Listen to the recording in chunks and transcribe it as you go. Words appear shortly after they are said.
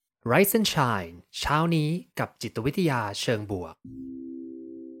Rise and Shine เช้านี้กับจิตวิทยาเชิงบวก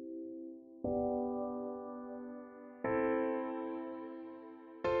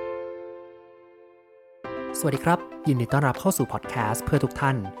สวัสดีครับยินดีต้อนรับเข้าสู่พอดแคสต์เพื่อทุกท่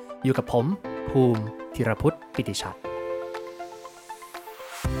านอยู่กับผมภูมิธีรพุทธปิติชัด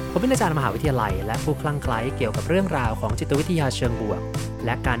ผมเป็นอาจารย์มหาวิทยาลัยและผู้คลั่งไคล้เกี่ยวกับเรื่องราวของจิตวิทยาเชิงบวกแล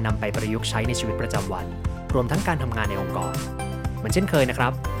ะการนำไปประยุกต์ใช้ในชีวิตประจำวันรวมทั้งการทำงานในองค์กรเหมือนเช่นเคยนะค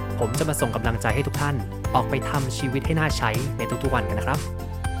รับผมจะมาส่งกำลังใจให้ทุกท่านออกไปทำชีวิตให้น่าใช้ในทุกๆวันกันนะครับ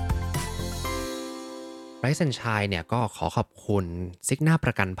Rise and Shine เนี่ยก็ขอขอบคุณซิกนาป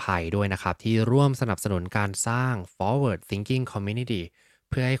ระกันภัยด้วยนะครับที่ร่วมสนับสนุนการสร้าง Forward Thinking Community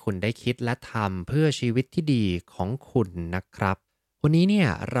เพื่อให้คุณได้คิดและทำเพื่อชีวิตที่ดีของคุณนะครับวันนี้เนี่ย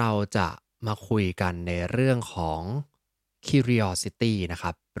เราจะมาคุยกันในเรื่องของ Curiosity นะค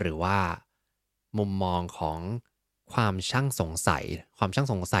รับหรือว่ามุมมองของความช่างสง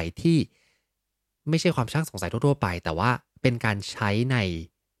สัยที่ไม่ใช่ความช่างสงสัยทั่วๆไปแต่ว่าเป็นการใช้ใน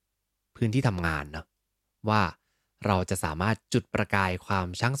พื้นที่ทำงานเนาะว่าเราจะสามารถจุดประกายความ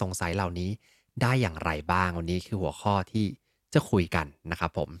ช่างสงสัยเหล่านี้ได้อย่างไรบ้างวันนี้คือหัวข้อที่จะคุยกันนะครั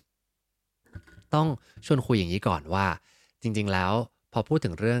บผมต้องชวนคุยอย่างนี้ก่อนว่าจริงๆแล้วพอพูดถึ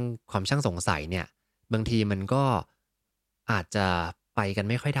งเรื่องความช่างสงสัยเนี่ยบางทีมันก็อาจจะไปกัน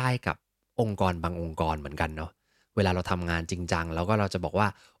ไม่ค่อยได้กับองค์กรบางองค์กรเหมือนกันเนาะเวลาเราทำงานจริงจังแล้วก็เราจะบอกว่า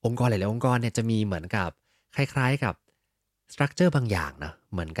องค์กรหลายๆองค์กรเนี่ยจะมีเหมือนกับคล้ายๆกับสตรัคเจอร์บางอย่างนะ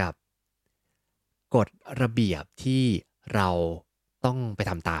เหมือนกับกฎระเบียบที่เราต้องไป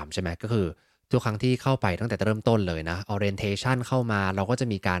ทำตามใช่ไหมก็คือทุกครั้งที่เข้าไปตั้งแต่เริ่มต้นเลยนะ orientation เข้ามาเราก็จะ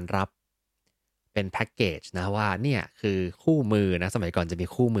มีการรับเป็นแพ็กเกจนะว่าเนี่ยคือคู่มือนะสมัยก่อนจะมี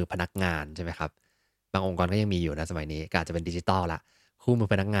คู่มือพนักงานใช่ไหมครับบางองค์กรก็ยังมีอยู่นะสมัยนี้ก็อาจจะเป็นดิจิตอลละคู่มือ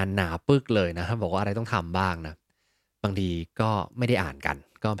พนักงานหนาปึกเลยนะบอกว่าอะไรต้องทำบ้างนะบางทีก็ไม่ได้อ่านกัน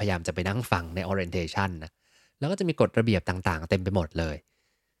ก็พยายามจะไปนั่งฟังใน orientation นะแล้วก็จะมีกฎระเบียบต่างๆเต็มไปหมดเลย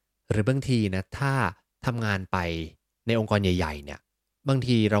หรือบางทีนะถ้าทำงานไปในองค์กรใหญ่ๆเนี่ยบาง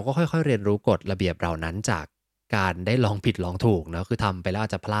ทีเราก็ค่อยๆเรียนรู้กฎระเบียบเหล่านั้นจากการได้ลองผิดลองถูกเนาะคือทำไปแล้วอา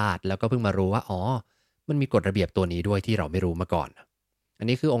จจะพลาดแล้วก็เพิ่งมารู้ว่าอ๋อมันมีกฎระเบียบตัวนี้ด้วยที่เราไม่รู้มาก่อนอัน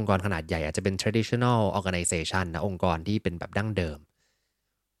นี้คือองค์กรขนาดใหญ่อาจจะเป็น traditional organization นะองค์กรที่เป็นแบบดั้งเดิม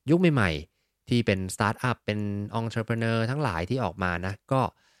ยุคใหม่ๆที่เป็นสตาร์ทอัพเป็น entrepreneur ทั้งหลายที่ออกมานะก็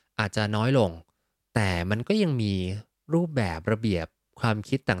อาจจะน้อยลงแต่มันก็ยังมีรูปแบบระเบียบความ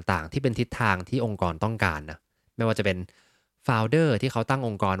คิดต่างๆที่เป็นทิศทางที่องค์กรต้องการนะไม่ว่าจะเป็น founder ที่เขาตั้งอ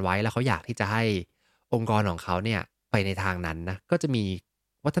งค์กรไว้แล้วเขาอยากที่จะให้องค์กรของเขาเนี่ยไปในทางนั้นนะก็จะมี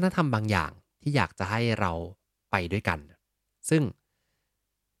วัฒนธรรมบางอย่างที่อยากจะให้เราไปด้วยกันซึ่ง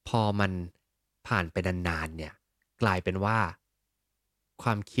พอมันผ่านไปนานๆเนี่ยกลายเป็นว่า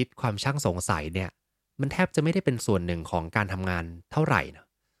ความคิดความช่างสงสัยเนี่ยมันแทบจะไม่ได้เป็นส่วนหนึ่งของการทำงานเท่าไหร่นะ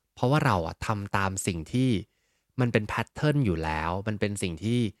เพราะว่าเราอะทำตามสิ่งที่มันเป็นแพทเทิร์นอยู่แล้วมันเป็นสิ่ง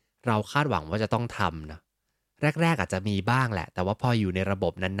ที่เราคาดหวังว่าจะต้องทำนะแรกๆอาจจะมีบ้างแหละแต่ว่าพออยู่ในระบ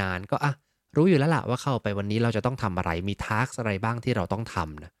บนานๆก็อะรู้อยู่แล้วล่ะว่าเข้าไปวันนี้เราจะต้องทำอะไรมีทาสอะไรบ้างที่เราต้องท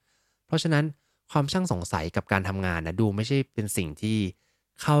ำนะเพราะฉะนั้นความช่างสงสัยกับการทำงานนะดูไม่ใช่เป็นสิ่งที่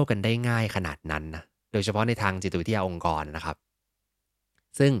เข้ากันได้ง่ายขนาดนั้นนะโดยเฉพาะในทางจิตวิทยาองค์กรนะครับ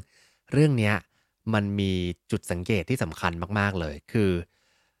ซึ่งเรื่องเนี้ยมันมีจุดสังเกตที่สำคัญมากๆเลยคือ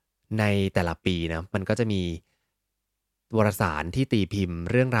ในแต่ละปีนะมันก็จะมีวารสารที่ตีพิมพ์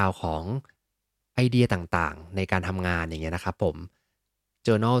เรื่องราวของไอเดียต่างๆในการทำงานอย่างเงี้ยนะครับผม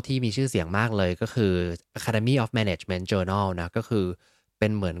journal ที่มีชื่อเสียงมากเลยก็คือ Academy of Management Journal นะก็คือเป็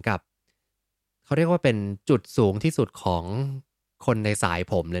นเหมือนกับเขาเรียกว่าเป็นจุดสูงที่สุดของคนในสาย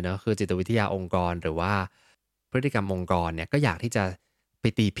ผมเลยเนาะคือจิตวิทยาองค์กรหรือว่าพฤติกรรมองค์กรเนี่ยก็อยากที่จะไป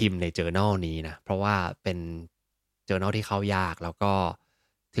ตีพิมพ์ใน journal นี้นะเพราะว่าเป็น journal ที่เข้ายากแล้วก็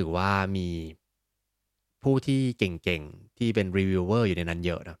ถือว่ามีผู้ที่เก่งๆที่เป็น reviewer อยู่ในนั้นเ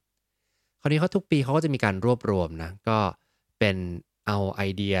ยอะนะคราวนี้เขาทุกปีเขาก็จะมีการรวบรวมนะก็เป็นเอาไอ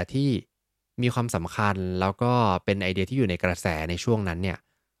เดียที่มีความสำคัญแล้วก็เป็นไอเดียที่อยู่ในกระแสในช่วงนั้นเนี่ย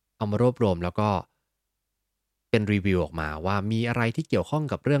เอามารวบรวมแล้วก็เป็นรีวิวออกมาว่ามีอะไรที่เกี่ยวข้อง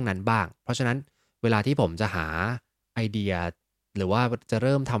กับเรื่องนั้นบ้างเพราะฉะนั้นเวลาที่ผมจะหาไอเดียหรือว่าจะเ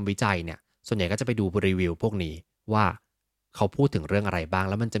ริ่มทำวิจัยเนี่ยส่วนใหญ่ก็จะไปดูรีวิวพวกนี้ว่าเขาพูดถึงเรื่องอะไรบ้าง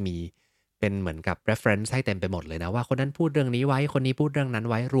แล้วมันจะมีเป็นเหมือนกับ reference ให้เต็มไปหมดเลยนะว่าคนนั้นพูดเรื่องนี้ไว้คนนี้พูดเรื่องนั้น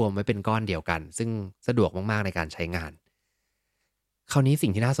ไว้รวมไว้เป็นก้อนเดียวกันซึ่งสะดวกมากๆในการใช้งานคราวนี้สิ่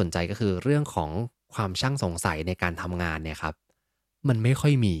งที่น่าสนใจก็คือเรื่องของความช่างสงสัยในการทำงานเนี่ยครับมันไม่ค่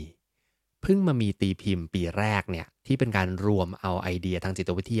อยมีเพิ่งมามีตีพิมพ์ปีแรกเนี่ยที่เป็นการรวมเอาไอเดียทางจิต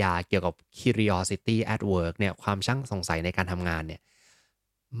วิทยาเกี่ยวกับ curiosity at work เนี่ยความช่างสงสัยในการทำงานเนี่ย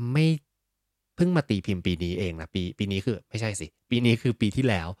ไม่ พิ่งมาตีพิมพ์ปีนี้เองนะปีนี้คือไม่ใช่สิปีนี้คือปีที่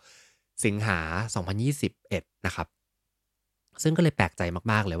แล้วสิงหา2021นะครับซึ่งก็เลยแปลกใจ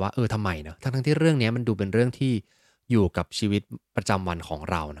มากๆเลยว่าทำไมเนาะทั้งที่เรื่องนี้มันดูเป็นเรื่องที่อยู่กับชีวิตประจำวันของ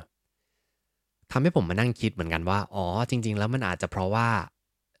เราเนาะทำให้ผมมานั่งคิดเหมือนกันว่าอ๋อจริงๆแล้วมันอาจจะเพราะว่า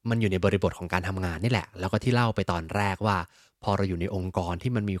มันอยู่ในบริบทของการทำงานนี่แหละแล้วก็ที่เล่าไปตอนแรกว่าพอเราอยู่ในองค์กร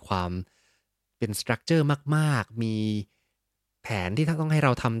ที่มันมีความเป็นสตรัคเจอร์มากๆมีแผนที่ต้องให้เร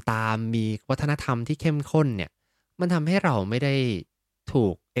าทำตามมีวัฒนธรรมที่เข้มข้นเนี่ยมันทำให้เราไม่ได้ถู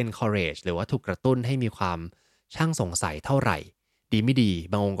ก encourage หรือว่าถูกกระตุ้นให้มีความช่างสงสัยเท่าไหร่ดีไม่ดี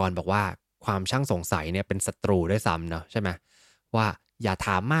บางองค์กรบอกว่าความช่างสงสัยเนี่ยเป็นศัตรูด้วยซ้ำเนาะใช่ไหมว่าอย่าถ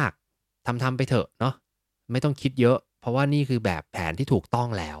ามมากทำไปเถอะเนาะไม่ต้องคิดเยอะเพราะว่านี่คือแบบแผนที่ถูกต้อง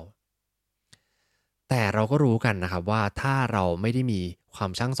แล้วแต่เราก็รู้กันนะครับว่าถ้าเราไม่ได้มีควา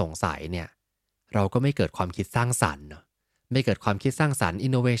มช่างสงสัยเนี่ยเราก็ไม่เกิดความคิดสร้างสรรค์เนาะไม่เกิดความคิดสร้างสรรค์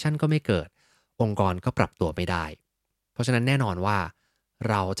innovation ก็ไม่เกิดองค์กรก็ปรับตัวไม่ได้เพราะฉะนั้นแน่นอนว่า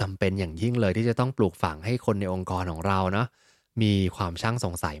เราจำเป็นอย่างยิ่งเลยที่จะต้องปลูกฝังให้คนในองค์กรของเราเนาะมีความช่างส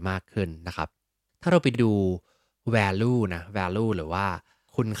งสัยมากขึ้นนะครับ ถ้าเราไปดู value นะ value หรือว่า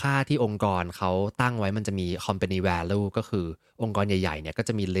คุณค่าที่องค์กรเขาตั้งไว้มันจะมี company value ก็คือองค์กรใหญ่ๆเนี่ยก็จ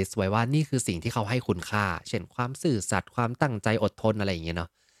ะมี list ไว้ว่านี่คือสิ่งที่เขาให้คุณค่าเช่นความซื่อสัตย์ความตั้งใจอดทนอะไรอย่างเงี้ยเนาะ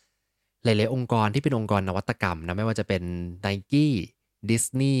หลายๆองค์กรที่เป็นองค์กรนวัตกรรมนะไม่ว่าจะเป็น Nike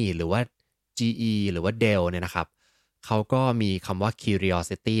Disney หรือว่า GE หรือว่า Dell เนี่ยนะครับเขาก็มีคำว่า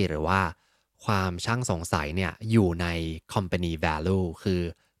curiosity หรือว่าความช่างสงสัยเนี่ยอยู่ใน company value คือ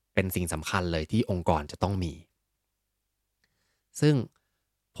เป็นสิ่งสำคัญเลยที่องค์กรจะต้องมี ซึ่ง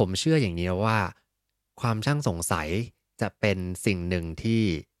ผมเชื่ออย่างนี้นะว่าความช่างสงสัยจะเป็นสิ่งหนึ่งที่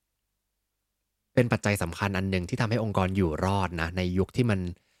เป็นปัจจัยสำคัญอันหนึ่งที่ทำให้องค์กรอยู่รอดนะในยุคที่มัน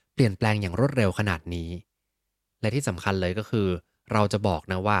เปลี่ยนแปลงอย่างรวดเร็วขนาดนี้และที่สำคัญเลยก็คือเราจะบอก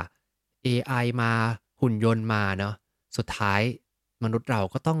นะว่า AI มาหุ่นยนต์มาเนาะสุดท้ายมนุษย์เรา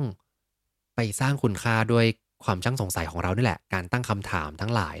ก็ต้องไปสร้างคุณค่าด้วยความช่างสงสัยของเรานี่แหละการตั้งคำถามทั้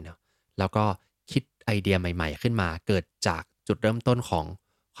งหลายเนาะ แล้วก็คิดไอเดียใหม่ๆขึ้นมาเกิดจากจุดเริ่มต้นของ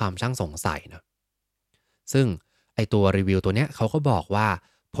ความช่างสงสัยนะซึ่งไอตัวรีวิวตัวเนี้ยเขาก็บอกว่า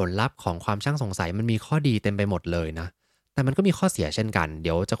ผลลัพธ์ของความช่างสงสัยมันมีข้อดีเต็มไปหมดเลยนะแต่มันก็มีข้อเสียเช่นกันเ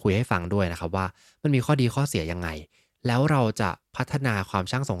ดี๋ยวจะคุยให้ฟังด้วยนะครับว่ามันมีข้อดีข้อเสียยังไงแล้วเราจะพัฒนาความ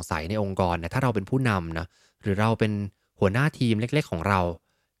ช่างสงสัยในองค์กรเนี่ยถ้าเราเป็นผู้นำนะหรือเราเป็นหัวหน้าทีมเล็กๆของเรา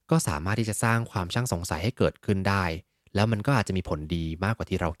ก็สามารถที่จะสร้างความช่างสงสัยให้เกิดขึ้นได้แล้วมันก็อาจจะมีผลดีมากกว่า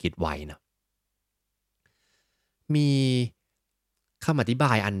ที่เราคิดไว้นะ มีคำอธิบ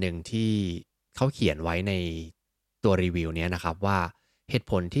ายอันหนึ่งที่เขาเขียนไว้ในตัวรีวิวเนี้ยนะครับว่าเหตุ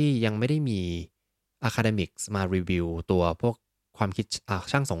ผลที่ยังไม่ได้มี Academics มารีวิวตัวพวกความคิด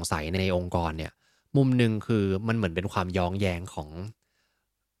ช่างสงสัยในองค์กรเนี่ยมุมหนึ่งคือมันเหมือนเป็นความย้อนแย้งข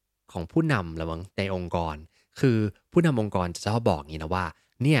องผู้นำละมั้งในองค์กรคือผู้นำองค์กรจะชอบบอกงี้นะว่า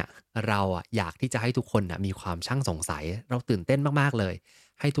เนี่ยเราอะอยากที่จะให้ทุกคนน่ะมีความช่างสงสัยเราตื่นเต้นมากๆเลย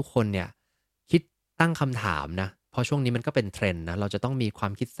ให้ทุกคนเนี่ยคิดตั้งคำถามนะเพราะช่วงนี้มันก็เป็น trend นะเราจะต้องมีควา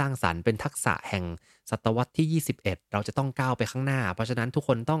มคิดสร้างสรรค์เป็นทักษะแห่งศตวรรษที่21เราจะต้องก้าวไปข้างหน้าเพราะฉะนั้นทุกค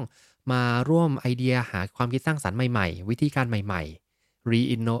นต้องมาร่วมไอเดียหาความคิดสร้างสรรค์ใหม่ๆวิธีการใหม่ๆ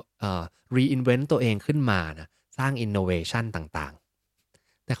reinvent ตัวเองขึ้นมานะสร้าง innovation ต่าง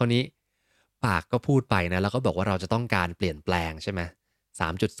ๆ แต่คราวนี้ปากก็พูดไปนะแล้วก็บอกว่าเราจะต้องการเปลี่ยนแปลงใช่ไหม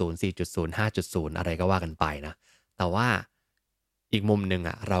3.0 4.0 5.0อะไรก็ว่ากันไปนะแต่ว่าอีกมุมหนึ่งอ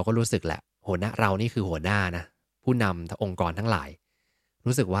ะเราก็รู้สึกแหละหัวหน้าเรานี่คือหัวหน้านะผู้นำทั้งองค์กรทั้งหลาย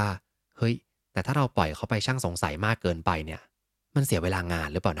รู้สึกว่าเฮ้ยแต่ถ้าเราปล่อยเขาไปช่างสงสัยมากเกินไปเนี่ยมันเสียเวลางาน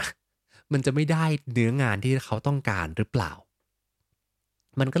หรือเปล่านะมันจะไม่ได้เนื้องานที่เขาต้องการหรือเปล่า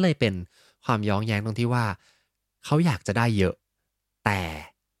มันก็เลยเป็นความย้อนแย้งตรงที่ว่าเขาอยากจะได้เยอะแต่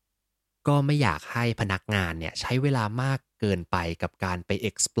ก็ไม่อยากให้พนักงานเนี่ยใช้เวลามากเกินไปกับการไป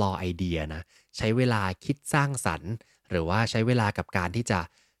explore ไอเดียนะใช้เวลาคิดสร้างสรรค์หรือว่าใช้เวลากับการที่จะ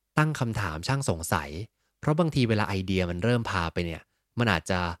ตั้งคำถามช่างสงสัยเพราะบางทีเวลาไอเดียมันเริ่มพาไปเนี่ยมันอาจ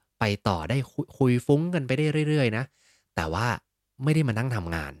จะไปต่อได้คุยฟุ้งกันไปได้เรื่อยๆนะแต่ว่าไม่ได้มานั่งท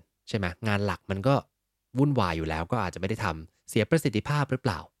ำงานใช่ไหมงานหลักมันก็วุ่นวายอยู่แล้วก็อาจจะไม่ได้ทำเสียประสิทธิภาพหรือเป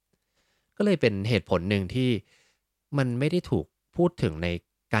ล่า ก็เลยเป็นเหตุผลหนึ่งที่มันไม่ได้ถูกพูดถึงใน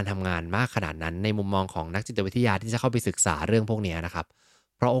การทำงานมากขนาดนั้นในมุมมองของนักจิตวิทยาที่จะเข้าไปศึกษาเรื่องพวกเนี้ยนะครับ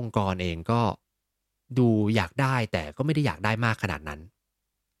เพราะองค์กรเองก็ดูอยากได้แต่ก็ไม่ได้อยากได้มากขนาดนั้น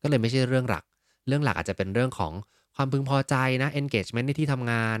ก็เลยไม่ใช่เรื่องหลักเรื่องหลักอาจจะเป็นเรื่องของความพึงพอใจนะ engagement ในที่ท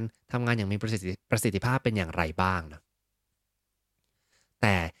ำงานอย่างมีประสิทธิภาพเป็นอย่างไรบ้างนะแ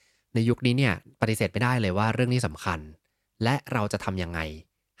ต่ในยุคนี้เนี่ยปฏิเสธไม่ได้เลยว่าเรื่องนี้สำคัญและเราจะทำยังไง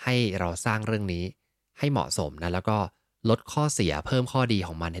ให้เราสร้างเรื่องนี้ให้เหมาะสมนะแล้วก็ลดข้อเสียเพิ่มข้อดีข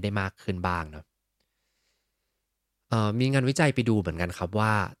องมันให้ได้มากขึ้นบ้างเนาะ มีงานวิจัยไปดูเหมือนกันครับว่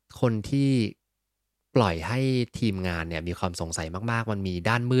าคนที่ปล่อยให้ทีมงานเนี่ยมีความสงสัยมากๆมันมี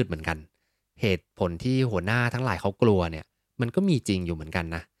ด้านมืดเหมือนกันเหตุผลที่หัวหน้าทั้งหลายเขากลัวเนี่ยมันก็มีจริงอยู่เหมือนกัน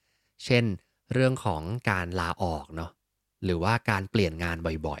นะเช่นเรื่องของการลาออกเนาะหรือว่าการเปลี่ยนงาน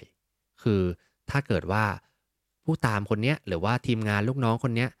บ่อยๆคือถ้าเกิดว่าผู้ตามคนเนี้ยหรือว่าทีมงานลูกน้องค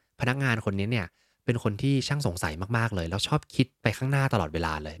นเนี้ยพนักงานคนนี้เนี่ยเป็นคนที่ช่างสงสัยมากๆเลยแล้วชอบคิดไปข้างหน้าตลอดเวล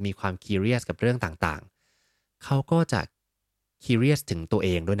าเลยมีความ curious กับเรื่องต่างๆ เขาก็จะ curious ถึงตัวเอ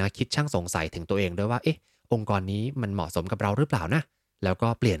งด้วยนะคิดช่างสงสัยถึงตัวเองด้วยว่าเอ๊ะองค์กรนี้มันเหมาะสมกับเราหรือเปล่านะแล้วก็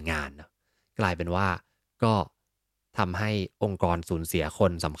เปลี่ยนงานนะกลายเป็นว่าก็ทำให้องค์กรสูญเสียค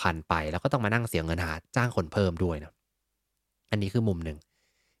นสำคัญไปแล้วก็ต้องมานั่งเสียเงินหาจ้างคนเพิ่มด้วยนะอันนี้คือมุมหนึ่ง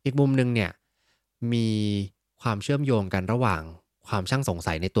อีกมุมหนึ่งเนี่ยมีความเชื่อมโยงกันระหว่างความช่างสง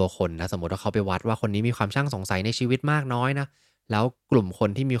สัยในตัวคนนะสมมติว่าเขาไปวัดว่าคนนี้มีความช่างสงสัยในชีวิตมากน้อยนะแล้วกลุ่มคน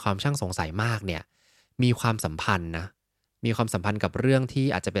ที่มีความช่างสงสัยมากเนี่ย มีความสัมพันธ์นะมีความสัมพันธ์กับเรื่องที่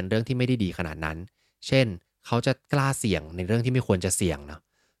อาจจะเป็นเรื่องที่ไม่ได้ดีขนาดนั้น เช่น เขาจะกล้าเสี่ยงในเรื่องที่ไม่ควรจะเสี่ยงนะ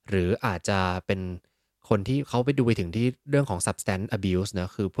หรืออาจจะเป็นคนที่เขาไปดูไปถึงที่เรื่องของ substance abuse นะ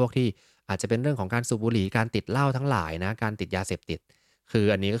คือพวกที่อาจจะเป็นเรื่องของการสูบบุหรี่การติดเหล้าทั้งหลายนะการติดยาเสพติดคือ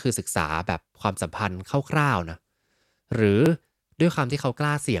อันนี้ก็คือศึกษาแบบความสัมพันธ์คร่าวๆนะหรือด้วยความที่เขาก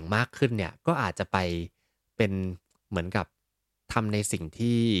ล้าเสี่ยงมากขึ้นเนี่ยก็อาจจะไปเป็นเหมือนกับทำในสิ่ง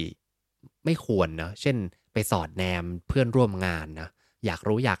ที่ ไม่ควรเนาะเช่นไปสอดแนมเพื่อนร่วมงานนะอยาก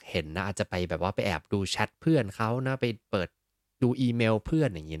รู้อยากเห็นนะอาจจะไปแบบว่าไปแอบดูแชทเพื่อนเขานะไปเปิดดูอีเมลเพื่อน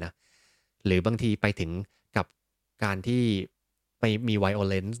อย่างงี้นะหรือบางทีไปถึงกับการที่ไปมี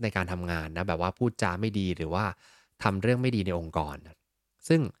violence ในการทำงานนะแบบว่าพูดจาไม่ดีหรือว่าทำเรื่องไม่ดีในองค์กรนะ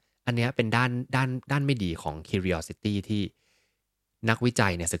ซึ่งอันเนี้ยเป็นด้านไม่ดีของ curiosity ที่นักวิจั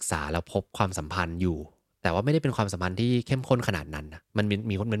ยเนี่ยศึกษาแล้วพบความสัมพันธ์อยู่ แต่ว่าไม่ได้เป็นความสัมพันธ์ที่เข้มข้นขนาดนั้นนะมัน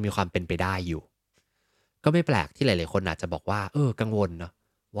มีความเป็นไปได้อยู่ก็ไม่แปลกที่หลายๆคนอาจจะบอกว่ากังวลเนาะ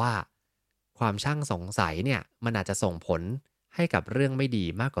ว่าความช่างสงสัยเนี่ยมันอาจจะส่งผลให้กับเรื่องไม่ดี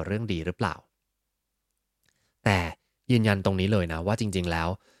มากกว่าเรื่องดีหรือเปล่าแต่ยืนยันตรงนี้เลยนะว่าจริงๆแล้ว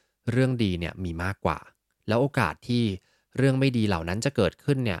เรื่องดีเนี่ยมีมากกว่าแล้วโอกาสที่เรื่องไม่ดีเหล่านั้นจะเกิด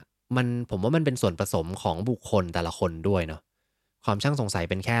ขึ้นเนี่ยผมว่ามันเป็นส่วนผสมของบุคคลแต่ละคนด้วยเนาะความช่างสงสัย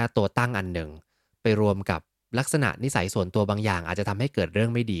เป็นแค่ตัวตั้งอันหนึ่ง ไปรวมกับลักษณะนิสัยส่วนตัวบางอย่างอาจจะทำให้เกิดเรื่อง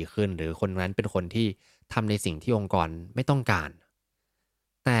ไม่ดีขึ้นหรือคนนั้นเป็นคนที่ทำในสิ่งที่องค์กรไม่ต้องการ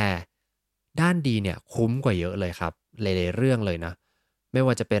แต่ด้านดีเนี่ยคุ้มกว่าเยอะเลยครับหลายๆเรื่องเลยนะไม่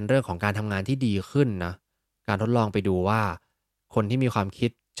ว่าจะเป็นเรื่องของการทำงานที่ดีขึ้นนะการทดลองไปดูว่าคนที่มีความคิ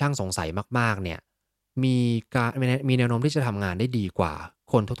ดช่างสงสัยมากๆเนี่ยมีมีแนวโน้มที่จะทำงานได้ดีกว่า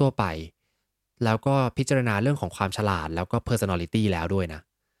คนทั่วๆไปแล้วก็พิจารณาเรื่องของความฉลาดแล้วก็ personality แล้วด้วยนะ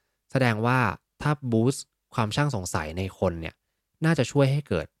แสดงว่าถ้าบูสต์ความช่างสงสัยในคนเนี่ยน่าจะช่วยให้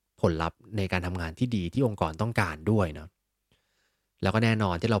เกิดผลลัพธ์ในการทำงานที่ดีที่องค์กรต้องการด้วยเนาะแล้วก็แน่นอ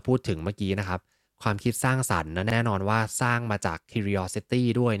นที่เราพูดถึงเมื่อกี้นะครับความคิดสร้างสรรค์นะแน่นอนว่าสร้างมาจาก curiosity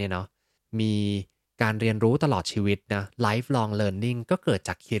ด้วยเนี่ยเนาะมีการเรียนรู้ตลอดชีวิตนะ lifelong learning ก็เกิดจ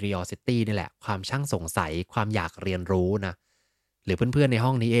าก curiosity นี่แหละความช่างสงสัยความอยากเรียนรู้นะหรือเพื่อนๆในห้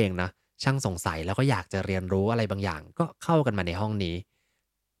องนี้เองนะช่างสงสัยแล้วก็อยากจะเรียนรู้อะไรบางอย่างก็เข้ากันมาในห้องนี้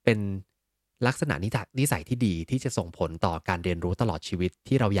เป็นลักษณะนิสัยที่ดีที่จะส่งผลต่อการเรียนรู้ตลอดชีวิต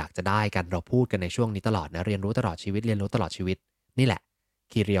ที่เราอยากจะได้กันเราพูดกันในช่วงนี้ตลอดนะเรียนรู้ตลอดชีวิตเรียนรู้ตลอดชีวิตนี่แหละ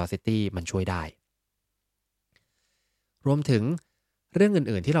curiosity มันช่วยได้รวมถึงเรื่อง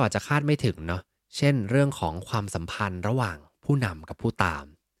อื่นๆที่เราอาจจะคาดไม่ถึงเนาะเช่นเรื่องของความสัมพันธ์ระหว่างผู้นำกับผู้ตาม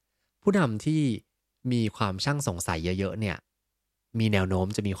ผู้นำที่มีความช่างสงสัยเยอะๆเนี่ยมีแนวโน้ม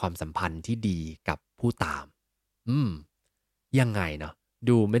จะมีความสัมพันธ์ที่ดีกับผู้ตามอืม ยังไงเนาะ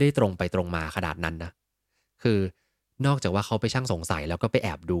ดูไม่ได้ตรงไปตรงมาขนาดนั้นนะคือนอกจากว่าเขาไปช่างสงสัยแล้วก็ไปแอ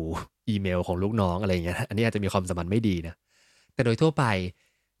บดูอีเมลของลูกน้องอะไรอย่างเงี้ยอันนี้อาจจะมีความสัมพันธ์ไม่ดีนะแต่โดยทั่วไป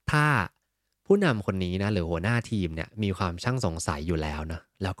ถ้าผู้นำคนนี้นะหรือหัวหน้าทีมเนี่ยมีความช่างสงสัยอยู่แล้วนะ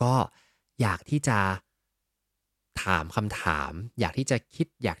แล้วก็อยากที่จะถามคำถามอยากที่จะคิด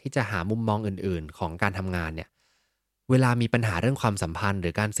อยากที่จะหามุมมองอื่นๆของการทำงานเนี่ยเวลามีปัญหาเรื่องความสัมพันธ์หรื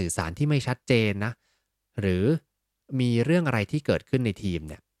อการสื่อสารที่ไม่ชัดเจนนะ หรือมีเรื่องอะไรที่เกิดขึ้นในทีม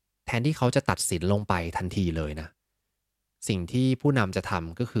เนี่ยแทนที่เขาจะตัดสินลงไปทันทีเลยนะสิ่งที่ผู้นำจะท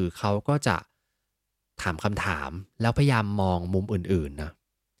ำก็คือเขาก็จะถามคำถามแล้วพยายามมองมุมอื่นๆนะ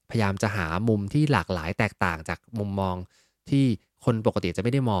พยายามจะหามุมที่หลากหลายแตกต่างจากมุมมองที่คนปกติจะไ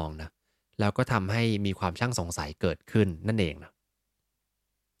ม่ได้มองนะแล้วก็ทำให้มีความช่างสงสัยเกิดขึ้นนั่นเองนะ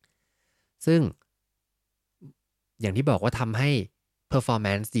ซึ่ง อย่างที่บอกว่าทำให้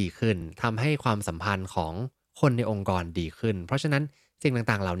performance ดีขึ้น ทำให้ความสัมพันธ์ของคนในองค์กรดีขึ้น เพราะฉะนั้นสิ่ง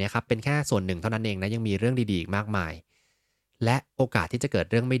ต่างๆเหล่านี้ครับเป็นแค่ส่วนหนึ่งเท่านั้นเองนะยังมีเรื่องดีๆอีกมากมาย และโอกาสที่จะเกิด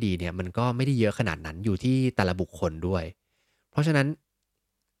เรื่องไม่ดีเนี่ยมันก็ไม่ได้เยอะขนาดนั้นอยู่ที่แต่ละบุคคลด้วยเพราะฉะนั้น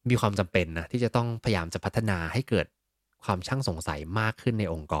มีความจำเป็นนะที่จะต้องพยายามจะพัฒนาให้เกิดความช่างสงสัยมากขึ้นใน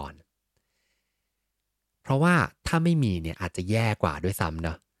องค์กรเพราะว่าถ้าไม่มีเนี่ยอาจจะแย่กว่าด้วยซ้ำเน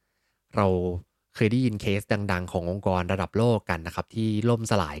าะเราเคยได้ยินเคสดังๆขององค์กรระดับโลกกันนะครับที่ล่ม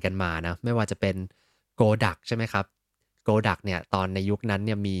สลายกันมานะไม่ว่าจะเป็น Kodak ใช่ไหมครับ Kodak เนี่ยตอนในยุคนั้นเ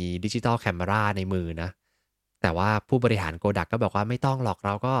นี่ยมีดิจิตอลแคมเมราในมือนะแต่ว่าผู้บริหาร Kodak ก็บอกว่าไม่ต้องหรอกเร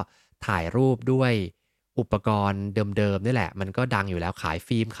าก็ถ่ายรูปด้วยอุปกรณ์เดิมๆนี่แหละมันก็ดังอยู่แล้วขาย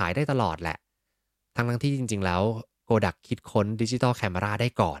ฟิล์มขายได้ตลอดแหละทั้งที่จริงๆแล้ว Kodak คิดค้นดิจิตอลแคมเมราได้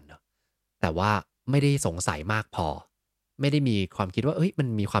ก่อนเนอะแต่ว่าไม่ได้สงสัยมากพอไม่ได้มีความคิดว่าเอ้ยมัน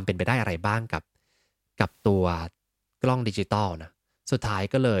มีความเป็นไปได้อะไรบ้างกับตัวกล้องดิจิตอลนะสุดท้าย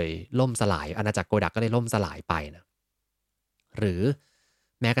ก็เลยล่มสลายอาณาจักร Kodak ก็เลยล่มสลายไปนะ หรือ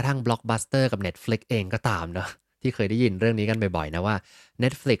แม้กระทั่ง Blockbuster กับ Netflix เองก็ตามเนาะที่เคยได้ยินเรื่องนี้กันบ่อยๆนะว่า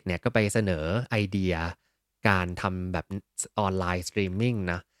Netflix เนี่ยก็ไปเสนอไอเดียการทำแบบออนไลน์สตรีมมิ่ง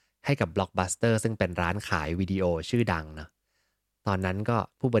นะให้กับ Blockbuster ซึ่งเป็นร้านขายวิดีโอชื่อดังนะตอนนั้นก็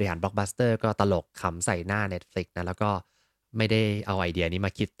ผู้บริหาร Blockbuster ก็ตลกขำใส่หน้า Netflix นะแล้วก็ไม่ได้เอาไอเดียนี้ม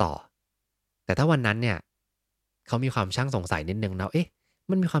าคิดต่อแต่ถ้าวันนั้นเนี่ยเขามีความช่างสงสัยนิดนึงนะเอ๊ะ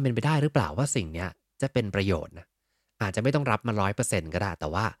มันมีความเป็นไปได้หรือเปล่าว่าสิ่งเนี้ยจะเป็นประโยชน์นะ อาจจะไม่ต้องรับมา100%ก็ได้แต่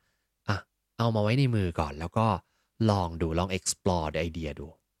ว่าอะเอามาไว้ในมือก่อนแล้วก็ลองดูลอง explore ไอเดียดู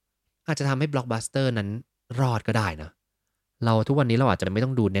อาจจะทำให้ Blockbuster นั้นรอดก็ได้นะเราทุกวันนี้เราอาจจะไม่ต้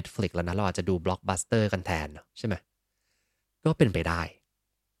องดู Netflix แล้วนะเราอาจจะดู Blockbuster กันแทนใช่ไหมก็เป็นไปได้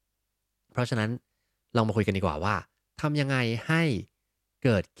เพราะฉะนั้นลองมาคุยกันดีกว่าว่าทำยังไงให้เ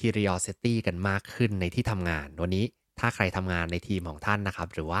กิด curiosity กันมากขึ้นในที่ทำงานวันนี้ถ้าใครทำงานในทีมของท่านนะครับ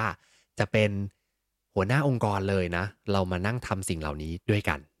หรือว่าจะเป็นหัวหน้าองค์กรเลยนะเรามานั่งทำสิ่งเหล่านี้ด้วย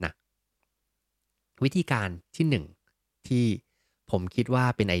กันนะวิธีการที่หนึ่งที่ผมคิดว่า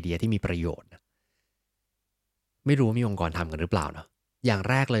เป็นไอเดียที่มีประโยชน์นะไม่รู้มีองค์กรทำกันหรือเปล่าเนาะอย่าง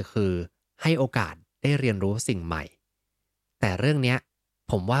แรกเลยคือให้โอกาสได้เรียนรู้สิ่งใหม่แต่เรื่องเนี้ย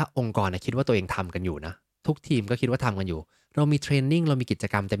ผมว่าองค์กรนะคิดว่าตัวเองทำกันอยู่นะทุกทีมก็คิดว่าทำกันอยู่เรามีเทรนนิ่งเรามีกิจ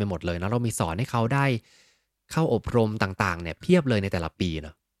กรรมเต็มไปหมดเลยนะเรามีสอนให้เขาได้เข้าอบรมต่างๆเนี่ยเพียบเลยในแต่ละปีเน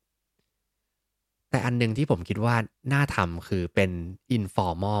าะ แต่อันหนึ่งที่ผมคิดว่าน่าทำคือเป็น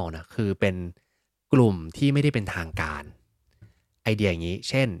informal นะคือเป็นกลุ่มที่ไม่ได้เป็นทางการไอเดียอย่างนี้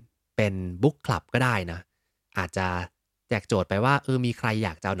เช่นเป็นบุ๊กคลับก็ได้นะอาจจะแจกโจทย์ไปว่ามีใครอย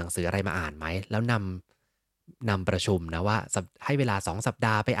ากจะเอาหนังสืออะไรมาอ่านไหมแล้วนำประชุมนะว่าให้เวลา2 สัปด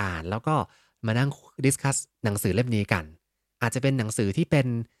าห์ไปอ่านแล้วก็มานั่งดิสคัสหนังสือเล่มนี้กันอาจจะเป็นหนังสือที่เป็น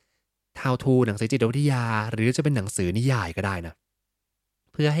how to หนังสือจิตวิทยาหรือจะเป็นหนังสือนิยายก็ได้นะ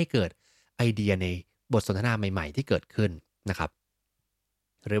เพื่อให้เกิดไอเดียในบทสนทนาใหม่ๆที่เกิดขึ้นนะครับ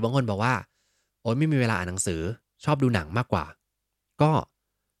หรือบางคนบอกว่าโอ๊ยไม่มีเวลาอ่านหนังสือชอบดูหนังมากกว่าก็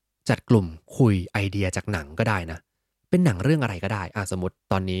จัดกลุ่มคุยไอเดียจากหนังก็ได้นะเป็นหนังเรื่องอะไรก็ได้สมมติ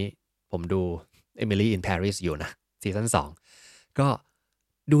ตอนนี้ผมดู Emily in Paris อยู่นะซีซั่น2ก็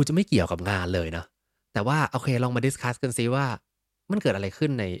ดูจะไม่เกี่ยวกับงานเลยนะแต่ว่าโอเคลองมาดิสคัสกันซิว่ามันเกิดอะไรขึ้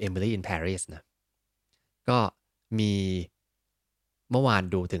นใน Emily in Paris นะก็มีเมื่อวาน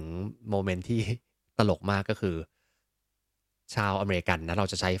ดูถึงโมเมนต์ที่ตลกมากก็คือชาวอเมริกันนะเรา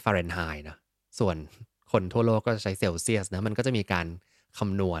จะใช้ฟาเรนไฮต์นะส่วนคนทั่วโลกก็จะใช้เซลเซียสนะมันก็จะมีการค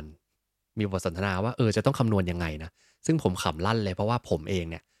ำนวณมีบทสนทนาว่าจะต้องคำนวณยังไงนะซึ่งผมขำลั่นเลยเพราะว่าผมเอง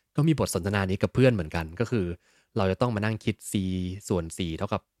เนี่ยก็มีบทสนทนานี้กับเพื่อนเหมือนกันก็คือเราจะต้องมานั่งคิด c ส่วน 4เท่า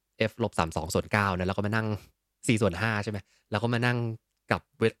กับ f ลบ32ส่วน9นะแล้วก็มานั่ง4ส่วน5ใช่ไหมแล้วก็มานั่ง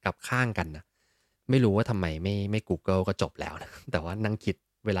กับข้างกันนะไม่รู้ว่าทำไมไม่ Google ก็จบแล้วนะแต่ว่านั่งคิด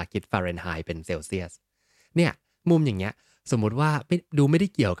เวลาคิดฟาเรนไฮต์เป็นเซลเซียสเนี่ยมุมอย่างเงี้ยสมมุติว่าไม่ได้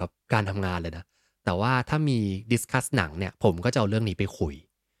เกี่ยวกับการทำงานเลยนะแต่ว่าถ้ามีดิสคัสหนังเนี่ยผมก็จะเอาเรื่องนี้ไปคุย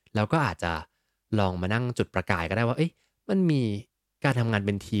แล้วก็อาจจะลองมานั่งจุดประกายก็ได้ว่าเอ๊ะมันมีการทำงานเ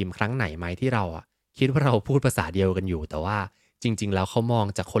ป็นทีมครั้งไหนไหมที่เราคิดว่าเราพูดภาษาเดียวกันอยู่แต่ว่าจริงๆแล้วเขามอง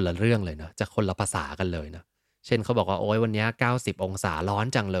จากคนละเรื่องเลยนะจากคนละภาษากันเลยนะเช่นเขาบอกว่าโอ๊ยวันนี้90องศาร้อน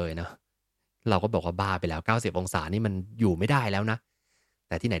จังเลยนะเราก็บอกว่าบ้าไปแล้ว90องศานี่มันอยู่ไม่ได้แล้วนะแ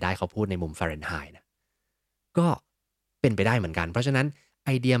ต่ที่ไหนได้เขาพูดในมุมฟาเรนไฮต์นะก็เป็นไปได้เหมือนกันเพราะฉะนั้นไ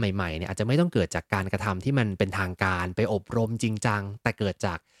อเดียใหม่ๆเนี่ยอาจจะไม่ต้องเกิดจากการกระทำที่มันเป็นทางการไปอบรมจริงจังแต่เกิดจ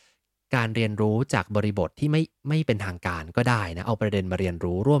ากการเรียนรู้จากบริบทที่ไม่เป็นทางการก็ได้นะเอาประเด็นมาเรียน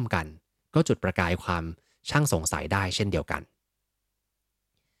รู้ร่วมกันก็จุดประกายความช่างสงสัยได้เช่นเดียวกัน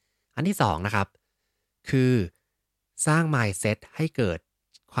อันที่สองนะครับคือสร้าง mindset ให้เกิด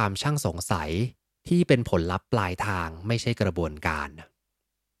ความช่างสงสัยที่เป็นผลลัพธ์ปลายทางไม่ใช่กระบวนการ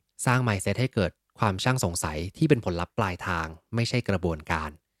สร้าง mindset ให้เกิดความช่างสงสัยที่เป็นผลลัพธ์ปลายทางไม่ใช่กระบวนการ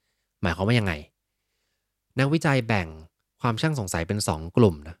หมายความว่ายังไงนักวิจัยแบ่ง ความช่างสงสัยเป็น2ก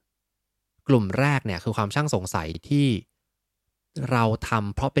ลุ่มนะกลุ่มแรกเนี่ยคือความช่างสงสัยที่เราท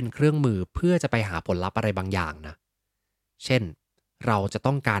ำเพราะเป็นเครื่องมือเพื่อจะไปหาผลลัพธ์อะไรบางอย่างนะเช่นเราจะ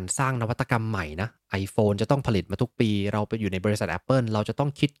ต้องการสร้างนวัตกรรมใหม่นะ iPhone จะต้องผลิตมาทุกปีเราไปอยู่ในบริษัท Apple เราจะต้อง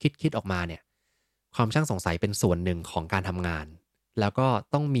คิดออกมาเนี่ยความช่างสงสัยเป็นส่วนหนึ่งของการทำงานแล้วก็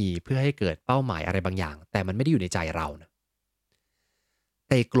ต้องมีเพื่อให้เกิดเป้าหมายอะไรบางอย่างแต่มันไม่ได้อยู่ในใจเรานะ แ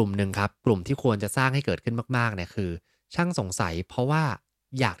ต่อีกกลุ่มหนึ่งครับกลุ่มที่ควรจะสร้างให้เกิดขึ้นมากๆเนี่ยคือช่างสงสัยเพราะว่า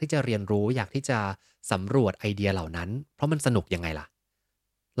อยากที่จะเรียนรู้อยากที่จะสำรวจไอเดียเหล่านั้นเพราะมันสนุกยังไงล่ะ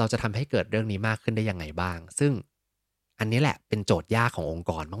เราจะทำให้เกิดเรื่องนี้มากขึ้นได้ยังไงบ้างซึ่งอันนี้แหละเป็นโจทย์ยากขององค์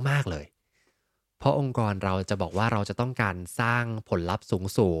กรมากๆเลยเพราะองค์กรเราจะบอกว่าเราจะต้องการสร้างผลลัพธ์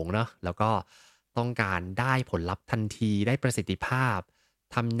สูงๆเนาะแล้วก็ต้องการได้ผลลัพธ์ทันทีได้ประสิทธิภาพ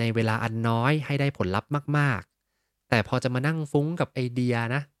ทำในเวลาอันน้อยให้ได้ผลลัพธ์มากๆ แต่พอจะมานั่งฟุ้งกับไอเดีย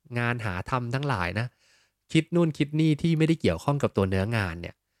นะงานหาทำทั้งหลายนะคิดนู่นคิดนี่ที่ไม่ได้เกี่ยวข้องกับตัวเนื้องานเ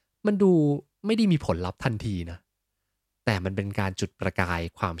นี่ยมันดูไม่ได้มีผลลัพธ์ทันทีนะแต่มันเป็นการจุดประกาย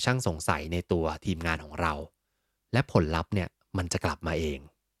ความช่างสงสัยในตัวทีมงานของเราและผลลัพธ์เนี่ยมันจะกลับมาเอง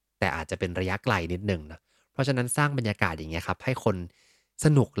แต่อาจจะเป็นระยะไกลนิดหนึ่งนะเพราะฉะนั้นสร้างบรรยากาศอย่างเงี้ยครับให้คนส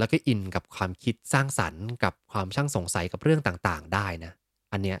นุกแล้วก็อินกับความคิดสร้างสรรค์กับความช่างสงสัยกับเรื่องต่างๆได้นะ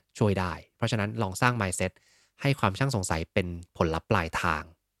อันเนี้ยช่วยได้เพราะฉะนั้นลองสร้าง mindset ให้ความช่างสงสัยเป็นผลลัพธ์ปลายทาง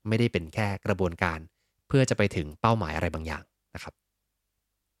ไม่ได้เป็นแค่กระบวนการเพื่อจะไปถึงเป้าหมายอะไรบางอย่างนะครับ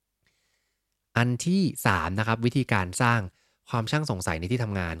อันที่3นะครับวิธีการสร้างความช่างสงสัยในที่ท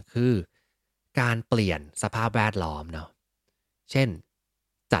ำงานคือการเปลี่ยนสภาพแวดล้อมเนาะเช่น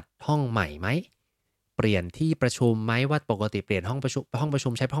จัดห้องใหม่ไหมเปลี่ยนที่ประชุมไหมว่าปกติเปลี่ยนห้องประชุ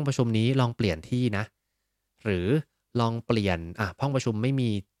มใช้ห้องประชุมนี้ลองเปลี่ยนที่นะหรือลองเปลี่ยนห้องประชุมไม่มี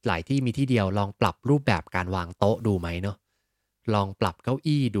หลายที่มีที่เดียวลองปรับรูปแบบการวางโต๊ะดูไหมเนาะ ลองปรับเก้า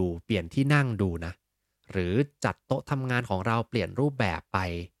อี้ดูเปลี่ยนที่นั่งดูนะหรือจัดโต๊ะทำงานของเราเปลี่ยนรูปแบบไป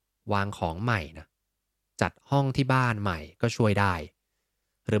วางของใหม่นะจัดห้องที่บ้านใหม่ก็ช่วยได้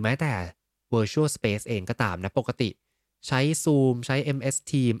หรือแม้แต่ Virtual Space เองก็ตามนะปกติใช้ Zoom ใช้ MS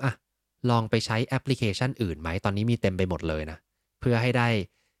Team ลองไปใช้แอปพลิเคชันอื่นไหมตอนนี้มีเต็มไปหมดเลยนะเพื่อให้ได้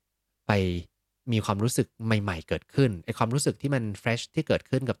ไปมีความรู้สึกใหม่ๆเกิดขึ้นไอความรู้สึกที่มัน fresh ที่เกิด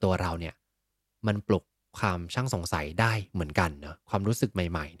ขึ้นกับตัวเราเนี่ย มันปลุกความช่างสงสัยได้เหมือนกันเนาะความรู้สึกใ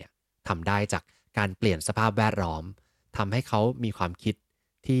หม่ๆเนี่ยทำได้จากการเปลี่ยนสภาพแวดล้อมทำให้เขามีความคิด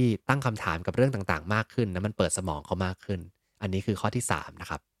ที่ตั้งคำถามกับเรื่องต่างๆมากขึ้นนะมันเปิดสมองเขามากขึ้นอันนี้คือข้อที่3นะ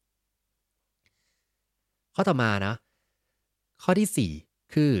ครับข้อต่อมานะข้อที่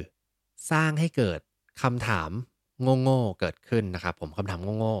4คือสร้างให้เกิดคำถามโง่ๆเกิดขึ้นนะครับผมคำถาม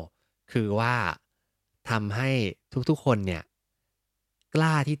โง่ๆคือว่าทำให้ทุกๆคนเนี่ย ก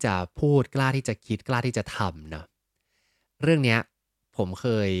ล้าที่จะพูดกล้าที่จะคิดกล้าที่จะทำเนาะเรื่องเนี้ยผมเค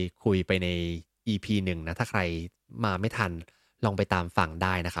ยคุยไปใน EP หนึ่งนะถ้าใครมาไม่ทันลองไปตามฟังไ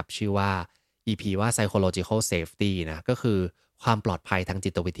ด้นะครับชื่อว่า EP ว่า psychological safety นะก็คือความปลอดภัยทางจิ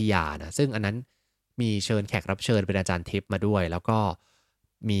ตวิทยานะซึ่งอันนั้นมีเชิญแขกรับเชิญเป็นอาจารย์ทิพย์มาด้วยแล้วก็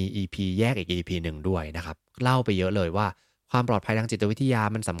มี EP แยกอีก EP หนึ่งด้วยนะครับเล่าไปเยอะเลยว่าความปลอดภัยทางจิตวิทยา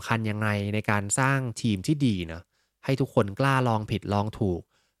มันสำคัญยังไงในการสร้างทีมที่ดีนะ ให้ทุกคนกล้าลองผิดลองถูก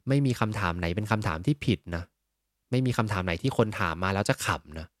ไม่มีคำถามไหนเป็นคำถามที่ผิดนะไม่มีคำถามไหนที่คนถามมาแล้วจะข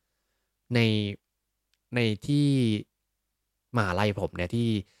ำนะในในที่มหาลัยผมเนี่ยที่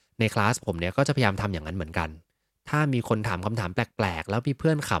ในคลาสผมเนี่ยก็จะพยายามทำอย่างนั้นเหมือนกันถ้ามีคนถามคำถามแปลกๆแล้วมีเพื่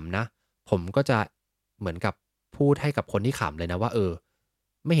อนขำนะผมก็จะเหมือนกับพูดให้กับคนที่ขำเลยนะว่า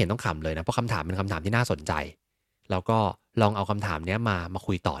ไม่เห็นต้องขำเลยนะเพราะคำถามเป็นคำถามที่น่าสนใจแล้วก็ลองเอาคำถามเนี้ยมา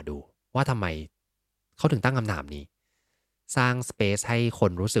คุยต่อดูว่าทำไมเขาถึงตั้งคำถามนี้ สร้างสเปซให้ค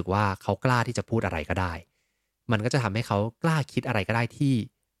นรู้สึกว่าเขากล้าที่จะพูดอะไรก็ได้ มันก็จะทำให้เขากล้าคิดอะไรก็ได้ที่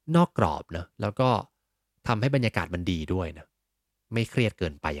นอกกรอบเนอะแล้วก็ทำให้บรรยากาศมันดีด้วยนะไม่เครียดเกิ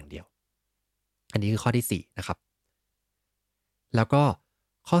นไปอย่างเดียว อันนี้คือข้อที่4นะครับ แล้วก็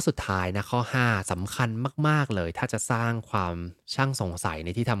ข้อสุดท้ายนะข้อ5สำคัญมากๆเลยถ้าจะสร้างความช่างสงสัยใน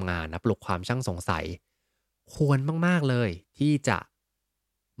ที่ทำงานนะปลุกความช่างสงสัยควรมากๆเลยที่จะ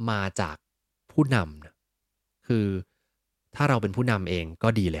มาจากผู้นำนะคือถ้าเราเป็นผู้นำเองก็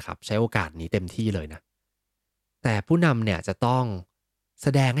ดีเลยครับใช้โอกาสนี้เต็มที่เลยนะแต่ผู้นำเนี่ยจะต้องแส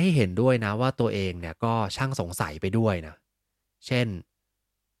ดงให้เห็นด้วยนะว่าตัวเองเนี่ยก็ช่างสงสัยไปด้วยนะเช่น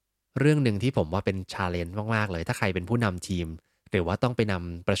เรื่องหนึ่งที่ผมว่าเป็น challenge มากๆเลยถ้าใครเป็นผู้นำทีมหรือว่าต้องไปน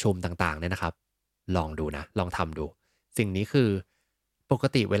ำประชุมต่างๆเนี่ยนะครับลองดูนะลองทำดูสิ่งนี้คือปก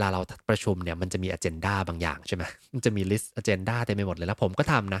ติเวลาเราประชุมเนี่ยมันจะมี agenda บางอย่างใช่ไหมมันจะมี list agenda เต็มไปหมดเลยแล้วผมก็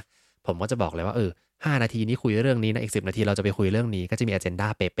ทำนะผมก็จะบอกเลยว่า5นาทีนี้คุยเรื่องนี้นะอีก10นาทีเราจะไปคุยเรื่องนี้ก็จะมี agenda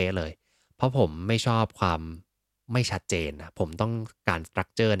เป๊ะๆเลยเพราะผมไม่ชอบความไม่ชัดเจนนะผมต้องการ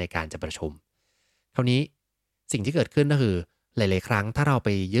structure ในการจะประชุมคราวนี้ สิ่งที่เกิดขึ้นก็คือหลายๆครั้งถ้าเราไป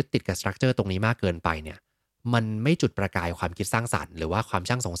ยึดติดกับสตรัคเจอร์ตรงนี้มากเกินไปเนี่ยมันไม่จุดประกายความคิดสร้างสรรค์หรือว่าความ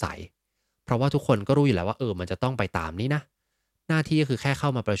ช่างสงสัยเพราะว่าทุกคนก็รู้อยู่แล้วว่ามันจะต้องไปตามนี้นะหน้าที่ก็คือแค่เข้า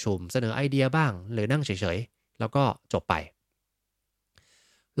มาประชุมเสนอไอเดียบ้างหรือนั่งเฉยๆแล้วก็จบไป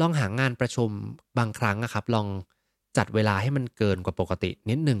ลองหางานประชุมบางครั้งอะครับลองจัดเวลาให้มันเกินกว่าปกติ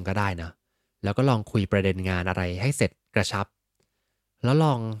นิดหนึ่งก็ได้นะแล้วก็ลองคุยประเด็นงานอะไรให้เสร็จกระชับแล้วล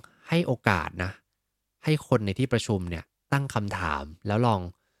องให้โอกาสนะ ให้คนในที่ประชุมเนี่ยตั้งคำถามแล้วลอง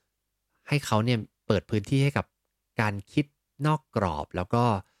ให้เขาเนี่ยเปิดพื้นที่ให้กับการคิดนอกกรอบแล้วก็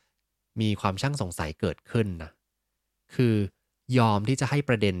มีความช่างสงสัยเกิดขึ้นนะคือยอมที่จะให้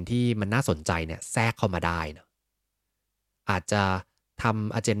ประเด็นที่มันน่าสนใจเนี่ยแทรกเข้ามาได้นะอาจจะท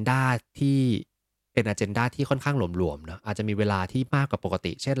ำ agenda ที่เป็น agenda ที่ค่อนข้างหลวมๆเนาะอาจจะมีเวลาที่มากกว่าปก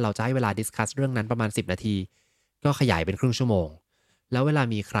ติเช่นเราจะให้เวลา discuss เรื่องนั้นประมาณ10นาทีก็ขยายเป็นครึ่งชั่วโมงแล้วเวลา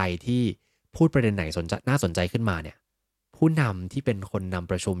มีใครที่พูดประเด็นไหนน่าสนใจขึ้นมาเนี่ยผู้นำที่เป็นคนน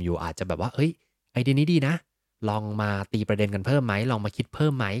ำประชุมอยู่อาจจะแบบว่าเฮ้ยไอเดียนี้ดีนะลองมาตีประเด็นกันเพิ่มไหมลองมาคิดเพิ่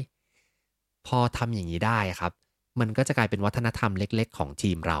มไหมพอทำอย่างนี้ได้ครับมันก็จะกลายเป็นวัฒนธรรมเล็กๆของ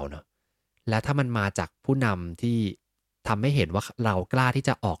ทีมเราเนาะและถ้ามันมาจากผู้นำที่ทำให้เห็นว่าเรากล้าที่จ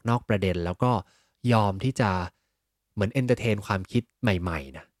ะออกนอกประเด็นแล้วก็ยอมที่จะเหมือนเอนเตอร์เทนความคิดใหม่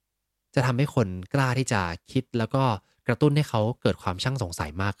ๆนะ จะทำให้คนกล้าที่จะคิดแล้วก็กระตุ้นให้เขาเกิดความช่างสงสัย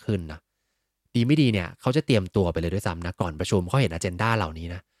มากขึ้นนะดีไม่ดีเนี่ยเขาจะเตรียมตัวไปเลยด้วยซ้ำนะก่อนประชุมเขาเห็นอ agenda เหล่านี้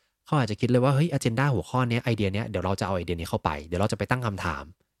นะเขาอาจจะคิดเลยว่าเฮ้ย agenda หัวข้อนี้ไอเดียเนี้ยเดี๋ยวเราจะเอาไอเดียนี้เข้าไปเดี๋ยวเราจะไปตั้งคำถาม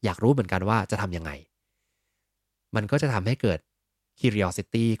อยากรู้เหมือนกันว่าจะทำยังไงมันก็จะทำให้เกิด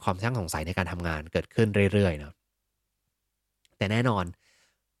curiosity ความช่างสงสัยในการทำงานเกิดขึ้นเรื่อยๆเนาะแต่แน่นอน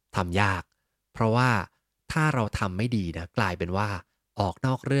ทำยากเพราะว่าถ้าเราทำไม่ดีนะกลายเป็นว่า ออกน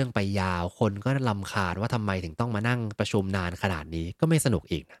อกเรื่องไปยาวคนก็รำคาญว่าทำไมถึงต้องมานั่งประชุมนานขนาดนี้ก็ไม่สนุก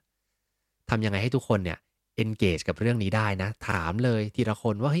อีกนะทำยังไงให้ทุกคนเนี่ย engage กับเรื่องนี้ได้นะถามเลยทีละค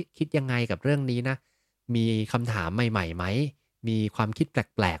นว่าเฮ้ยคิดยังไงกับเรื่องนี้นะมีคำถามใหม่ๆไหมมีความคิดแ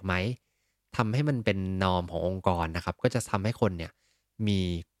ปลกๆไหมทำให้มันเป็นนอร์มขององค์กรนะครับก็จะทำให้คนเนี่ยมี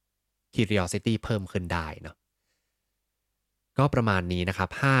curiosity เพิ่มขึ้นได้เนาะ ก็ประมาณนี้นะครับ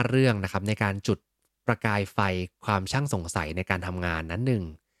5เรื่องนะครับในการจุดประกายไฟความช่างสงสัยในการทำงานนั้นหนึ่ง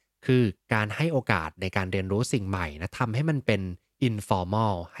คือการให้โอกาสในการเรียนรู้สิ่งใหม่นะทำให้มันเป็น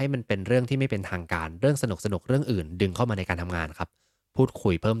informal ให้มันเป็นเรื่องที่ไม่เป็นทางการเรื่องสนุกๆเรื่องอื่นดึงเข้ามาในการทำงานครับพูดคุ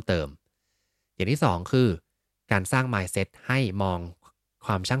ยเพิ่มเติมอย่างที่2คือการสร้าง mindset ให้มองค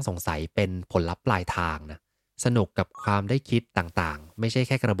วามช่างสงสัยเป็นผลลัพธ์ปลายทางนะสนุกกับความได้คิดต่างๆไม่ใช่แ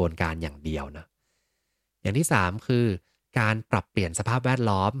ค่กระบวนการอย่างเดียวนะ อย่างที่3คือการปรับเปลี่ยนสภาพแวด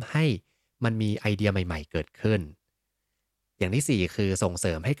ล้อมให้มันมีไอเดียใหม่ๆเกิดขึ้นอย่างที่4คือส่งเส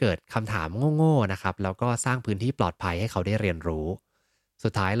ริมให้เกิดคำถามโง่ๆนะครับแล้วก็สร้างพื้นที่ปลอดภัยให้เขาได้เรียนรู้สุ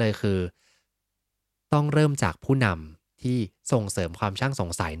ดท้ายเลยคือต้องเริ่มจากผู้นำที่ส่งเสริมความช่างสง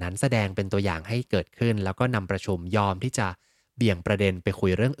สัยนั้นแสดงเป็นตัวอย่างให้เกิดขึ้นแล้วก็นำประชุมยอมที่จะเบี่ยงประเด็นไปคุ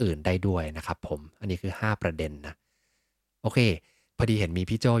ยเรื่องอื่นได้ด้วยนะครับผมอันนี้คือ5ประเด็นนะโอเค พอดีเห็นมี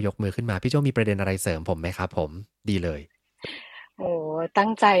พี่โจยกมือขึ้นมาพี่โจมีประเด็นอะไรเสริมผมไหมครับผมดีเลย โอ้ตั้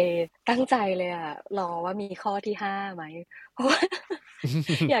งใจตั้งใจเลยอะรอว่ามีข้อที่5ไหมเพราะว่า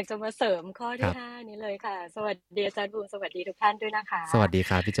อยากจะมาเสริมข้อ คที่รับ5นี้เลยค่ะสวัสดีอาจารย์บูมสวัสดีทุกท่านด้วยนะคะสวัสดี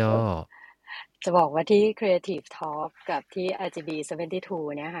ครับพี่โจเออจะบอกว่าที่ Creative Talk กับที่ RGB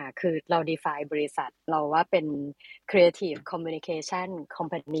 72เนี่ยค่ะคือเรา define บริษัทเราว่าเป็น Creative Communication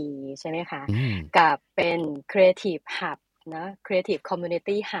Company ใช่ไหมคะอืมกับเป็น Creative Hub นะ Creative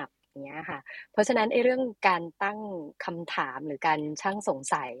Community Hub อย่างเงี้ยค่ะ เพราะฉะนั้นไอ้เรื่องการตั้งคำถามหรือการชั่งสง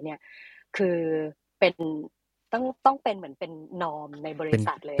สัยเนี่ยคือเป็นต้องเป็นเหมือนเป็นนอร์มในบเป็นริ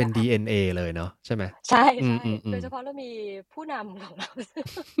ษัทเลยเป็น อะค่ะ DNA เลยเนาะใช่ไหมใช่อืใช่โดมยเฉพาะเรามีผู้นำของเรา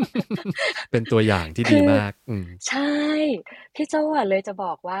เป็นตัวอย่างที่ดีคือมากอืมใช่พี่โจ้อะเลยจะบ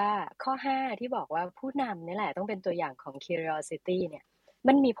อกว่าข้อ5ที่บอกว่าผู้นำนี่แหละต้องเป็นตัวอย่างของ curiosity เนี่ย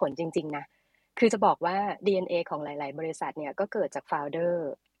มันมีผลจริงๆนะคือจะบอกว่า DNA ของหลายๆบริษัทเนี่ยก็เกิดจาก founder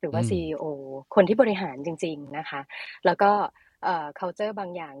หรือว่า อืม CEO คนที่บริหารจริงๆนะคะแล้วก็culture บา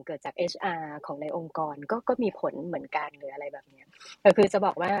งอย่างเกิดจาก HR ของในองค์กรก็มีผลเหมือนกันหรืออะไรแบบเนี้ยแต่คือจะบ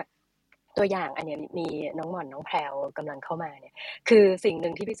อกว่าตัวอย่างอันเนี้ยมีน้องหม่อนน้องแพรวกำลังเข้ามาเนี่ย คือสิ่งห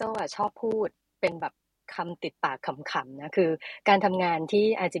นึ่งที่พี่โจ้อะชอบพูดเป็นแบบคำติดปากขำๆนะคือการทำงานที่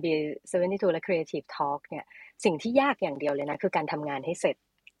RGB 72และ Creative Talk เนี่ยสิ่งที่ยากอย่างเดียวเลยนะคือการทำงานให้เสร็จ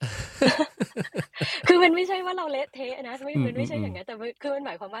คือมันไม่ใช่ว่าเราเละเทะนะไม่อืมันไม่ใช่มๆๆอย่างนั้นแต่มันคือมันห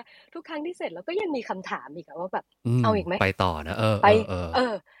มายความว่าทุกครั้งที่เสร็จเราก็ยังมีคำถามอีกอะว่าแบบอืมเอาอีกไหมไปต่อนะเอไปอๆๆเ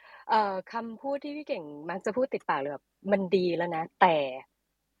ออคำพูดที่พี่เก่งมักจะพูดติดปากเลยแบบมันดีแล้วนะแต่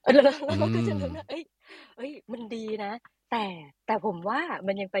แล้วอืเราก็จะมรู้นะเอ้ยมันดีนะแต่ แต่ผมว่า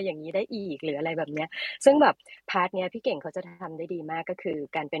มันยังไปอย่างงี้ได้อีกหรืออะไรแบบเนี้ยซึ่งแบบพาร์ตเนี้ยพี่เก่งเขาจะทำได้ดีมากก็คือ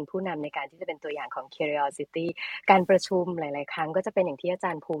การเป็นผู้นำในการที่จะเป็นตัวอย่างของ Curiosity การประชุมหลายๆครั้งก็จะเป็นอย่างที่อาจ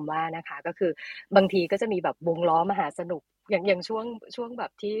ารย์ภูมิว่านะคะก็คือบางทีก็จะมีแบบวงล้อมหาสนุกอย่างช่วงแบ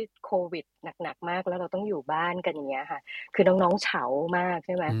บที่โควิดหนักๆมากแล้วเราต้องอยู่บ้านกันอย่างเงี้ยค่ะคือน้องๆเฉามากใ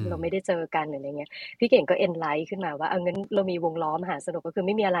ช่ไหมอืมเราไม่ได้เจอกันหรืออะไรเงี้ยพี่เก่งก็ enlight ขึ้นมาว่างั้นเรามีวงล้อมหาสนุกก็คือไ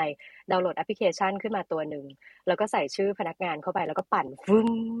ม่มีอะไรดาวน์โหลดแอปพลิเคชันขึ้นมาตัวหนึ่ง แล้วก็ใส่ชื่อพนักงานเข้าไปแล้วก็ปั่นฟึ้ง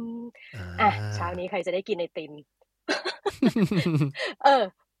อเช้าา นี้ใครจะได้กินไอติม เออ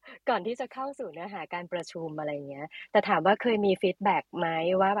ก่อนที่จะเข้าสู่เนื้อหาการประชุมอะไรเงี้ยแต่ถามว่าเคยมีฟีดแบ็กไหม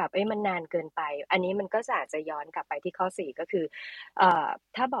ว่าแบบมันนานเกินไปอันนี้มันก็อาจจะย้อนกลับไปที่ข้อ4ก็คือ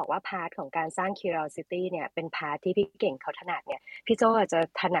ถ้าบอกว่าพาร์ทของการสร้าง curiosity เนี่ยเป็นพาร์ทที่พี่เก่งเขาถนัดเนี่ยพี่โจ้อาจจะ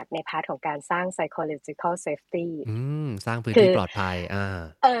ถนัดในพาร์ทของการสร้าง psychological safety อืสร้างพื้นคือ ที่ปลอดภัย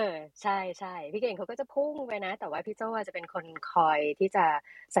เออใช่ๆพี่เก่งเขาก็จะพุ่งไปนะแต่ว่าพี่โจ้อะจะเป็นคนคอยที่จะ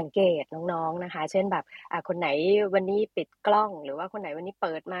สังเกตน้องๆนะคะเช่นแบบคนไหนวันนี้ปิดกล้องหรือว่าคนไหนวันนี้เ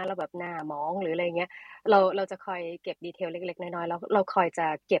ปิดมาแล้วแบบหน้าหมองหรืออะไรเงี้ยเราจะคอยเก็บ detail เล็กๆน้อยๆแล้วเราคอยจะ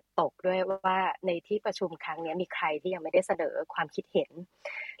เก็บตกด้วยว่าในที่ประชุมครั้งเนี้ยมีใครที่ยังไม่ได้เสนอความคิดเห็น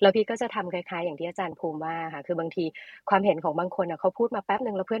แล้วพี่ก็จะทำคล้ายๆอย่างที่อาจารย์ภูมิว่าค่ะคือบางทีความเห็นของบางคนน่ะเขาพูดมาแป๊บห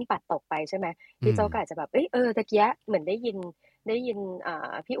นึ่งแล้วเพื่อนปัดตกไปใช่ไหมพี่อืมโจ้ก็อาจจะแบบเฮ้ยตะเกียเหมือนได้ยิน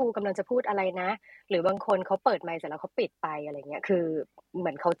พี่อูกำลังจะพูดอะไรนะหรือบางคนเขาเปิดไมค์เสร็จแล้วเขาปิดไปอะไรเงี้ยคือเหมื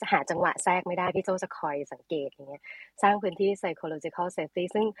อนเขาจะหาจังหวะแทรกไม่ได้พี่โจ้จะคอยสังเกตอย่างเงี้ยสร้างพื้นที่ psychological safety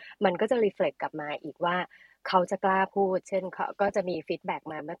ซึ่งมันก็จะ reflect กลับมาอีกว่าเขาจะกล้าพูดเช่นเขาก็จะมีฟีดแบ็ก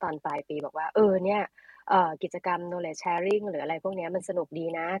มาเมื่อตอนปลายปีบอกว่าเนี่ยกิจกรรม knowledge sharing หรืออะไรพวกเนี้ยมันสนุกดี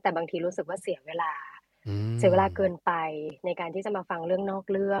นะแต่บางทีรู้สึกว่าเสียเวลาอืเสียเวมลาเกินไปในการที่จะมาฟังเรื่องนอก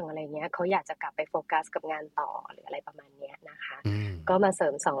เรื่องอะไรเงี้ยเขาอยากจะกลับไปโฟกัสกับงานต่อหรืออะไรประมาณเนี้ยนะคะ อืมก็มาเสริ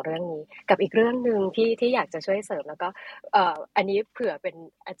ม2เรื่องนี้กับอีกเรื่องหนึ่งที่อยากจะช่วยเสริมแล้วก็อันนี้เผื่อเป็น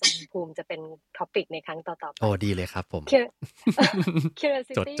อาจารย์ภูมิจะเป็น topic ในครั้งต่อๆไป โอ้ดีเลยครับผม Cur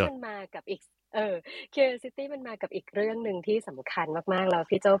จ curiosity ดมันมากับอีกเออ curiosity มันมากับอีกเรื่องหนึ่งที่สำคัญมากๆแล้ว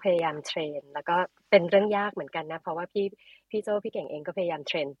พี่โจ้พยายามเทรนแล้วก็เป็นเรื่องยากเหมือนกันนะเพราะว่าพี่โจ้พี่เก่งเองก็พยายาม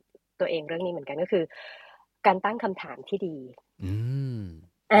เทรนตัวเองเรื่องนี้เหมือนกันก็คือการตั้งคำถามที่ดี อืม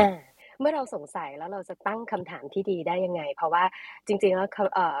อาเมื่อเราสงสัยแล้วเราจะตั้งคำถามที่ดีได้ยังไงเพราะว่าจริงๆแล้ว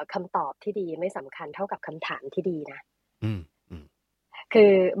คำตอบที่ดีไม่สำคัญเท่ากับคำถามที่ดีนะอืมอืมคื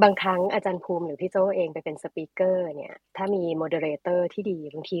อบางครั้งอาจารย์ภูมิหรือพี่โจ้เองไปเป็นสปีกเกอร์เนี่ยถ้ามี moderator ที่ดี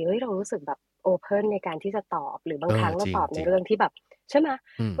บางทีเฮ้ยเรารู้สึกแบบโอเพนในการที่จะตอบหรือบางครั้งจเราตอบในริงเรื่องที่แบบใช่ไหม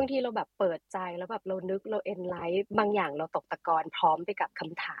อืมบางทีเราแบบเปิดใจแล้วแบบเรานึกเรา enlight บางอย่างเราตกตะกอนพร้อมไปกับค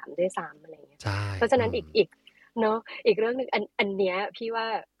ำถามด้วยซ้ำอะไรอย่างเงี้ยใช่เพราะฉะอืมนั้นอีกเนาะอีกเรื่องหนึ่งอันเนี้ยพี่ว่า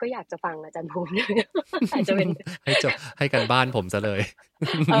ก็อยากจะฟังอาจารย์ภูมิอาจจะเป็น ให้ให้การบ้านผมซะเลย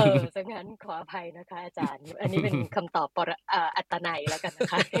ซะงั้นขออภัยนะคะอาจารย์อันนี้เป็นคำตอบอัตนัยแล้วกันนะ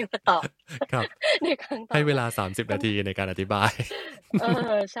คะให้มาตอบ ครับ ในครั้งต่อไปให้เวลา30คนาทีในการอธิบาย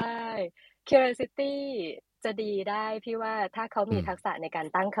ใช่ curiosity จะดีได้พี่ว่าถ้าเขาอืมมีทักษะในการ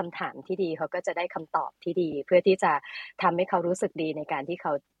ตั้งคำถามที่ดีเขาก็จะได้คำตอบที่ดีเพื่อที่จะทำให้เขารู้สึกดีในการที่เข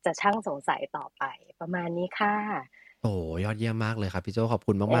าจะชั่งสงสัยต่อไปประมาณนี้ค่ะโอ้โฮยอดเยี่ยมมากเลยครับพี่โจ้ขอบ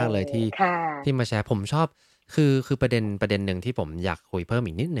คุณเอมากๆเลยที่ค่ะมาแชร์ผมชอบคือประเด็นหนึ่งที่ผมอยากคุยเพิ่ม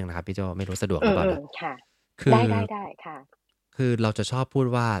อีกนิดหนึ่งนะครับพี่โจ้ไม่รู้สะดวกหอืรือเปล่านะมๆค่ะคือได้ค่ะเราจะชอบพูด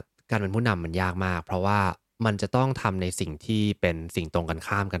ว่าการเป็นผู้นำมันยากมากเพราะว่ามันจะต้องทำในสิ่งที่เป็นสิ่งตรงกัน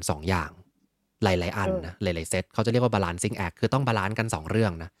ข้ามกัน2อย่างหลายๆอันอืมนะหลายๆเซตเขาจะเรียกว่า balancing act คือต้องบาลันซ์กัน2เรื่อ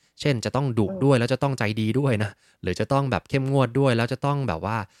งนะเช่นจะต้องดุอืมด้วยแล้วจะต้องใจดีด้วยนะหรือจะต้องแบบเข้มงวดด้วยแล้วจะต้องแบบ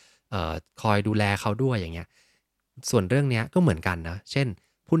ว่าคอยดูแลเขาด้วยอย่างเงี้ยส่วนเรื่องเนี้ยก็เหมือนกันนะเช่น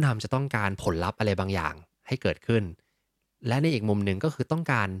ผู้นำจะต้องการผลลัพธ์อะไรบางอย่างให้เกิดขึ้นและในอีกมุมหนึ่งก็คือต้อง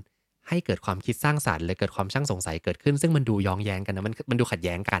การให้เกิดความคิดสร้างสรรค์หรือเกิดความช่างสงสัยเกิดขึ้นซึ่งมันดูย้องแย้งกันนะมันดูขัดแ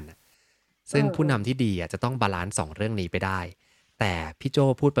ย้งกันน่ะอืซึ่งผู้มนำที่ดีอะจะต้องบาลันซ์2เรื่องนี้ไปได้แต่พี่โจ้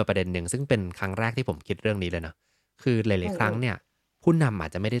พูดไปประเด็นหนึ่งซึ่งเป็นครั้งแรกที่ผมคิดเรื่องนี้เลยนะคือหอืลายๆครั้งมเนี่ยผู้นำอา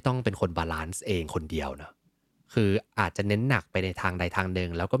จจะไม่ได้ต้องเป็นคนบาลันซ์เองคนเดียวเนาะ คืออาจจะเน้นหนักไปในทางใดทางหนึ่ง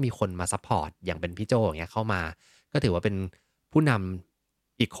แล้วก็มีคนมาซัปพอร์ตอย่างเป็นพี่โจอย่างเงี้ยเข้ามาก็ถือว่าเป็นผู้น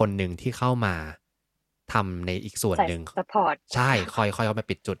ำอีกคนหนึ่งที่เข้ามาทำในอีกส่วนใส่หนึ่งซัปพอร์ต ใช่คอยเอามา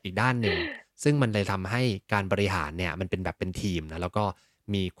ปิดจุดอีกด้านหนึ่งซึ่งมันเลยทำให้การบริหารเนี่ยมันเป็นแบบเป็นทีมนะแล้วก็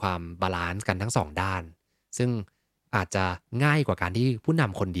มีความบาลานซ์กันทั้งสองด้านซึ่งอาจจะง่ายกว่าการที่ผู้น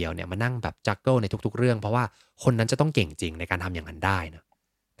ำคนเดียวเนี่ยมานั่งแบบจักเกิลในทุกๆเรื่องเพราะว่าคนนั้นจะต้องเก่งจริงในการทำอย่างนั้นได้นะ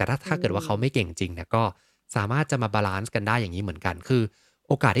แต่ถ้า อืถ้าเกิดว่าเขาไม่มเก่งจริงเนี่ยก็สามารถจะมาบาลานซ์กันได้อย่างนี้เหมือนกันคือ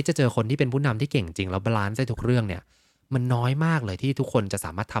โอกาสที่จะเจอคนที่เป็นผู้นำที่เก่งจริงแล้วบาลานซ์ได้ทุกเรื่องเนี่ยมันน้อยมากเลยที่ทุกคนจะส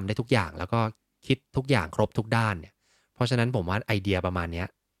ามารถทำได้ทุกอย่างแล้วก็คิดทุกอย่างครบทุกด้านเนี่ยเพราะฉะนั้นผมว่าไอเดียประมาณเนี้ย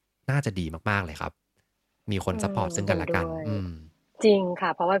น่าจะดีมากๆเลยครับ มีคนซัปพอร์ตซึ่งกันและกันจริงค่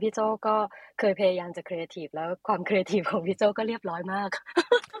ะเพราะว่าพี่โจ้ก็เคยพยายามจะครีเอทีฟแล้วความครีเอทีฟของพี่โจ้ก็เรียบร้อยมาก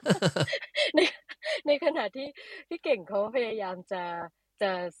ในในขณะที่พี่เก่งเขาพยายามจะ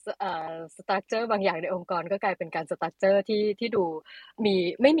สตรัคเจอร์บางอย่างในองค์กรก็กลายเป็นการสตรัคเจอร์ที่ดู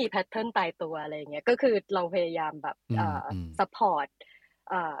ไม่มีแพทเทิร์นตายตัวอะไรอย่างเงี้ยก็คือเราพยายามแบบซัพพอร์ต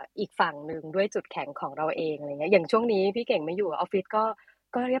อีกฝั่งหนึ่งด้วยจุดแข็งของเราเองอะไรเงี้ยอย่างช่วงนี้พี่เก่งไม่อยู่ออฟฟิศก็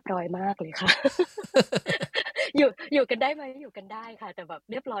เรียบร้อยมากเลยค่ะ อยู่กันได้ไหมอยู่กันได้ค่ะแต่แบบ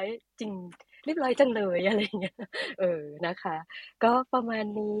เรียบร้อยจริงเรียบร้อยจังเลยอะไรเงี้ยนะคะก็ประมาณ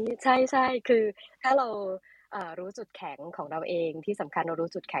นี้ใช่ๆคือถ้าเรารู้จุดแข็งของเราเองที่สำคัญเรารู้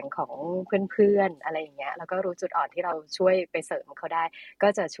จุดแข็งของเพื่อนๆอะไรอย่างเงี้ยแล้วก็รู้จุดอ่อนที่เราช่วยไปเสริมเขาได้ก็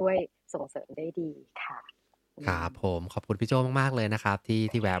จะช่วยส่งเสริมได้ดีค่ะครับผมขอบคุณพี่โจ้มากๆเลยนะครับ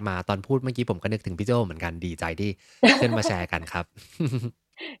ที่แวะมาตอนพูดเมื่อกี้ผมก็นึกถึงพี่โจ้เหมือนกันดีใจที่ขึ้นมาแชร์กันครับ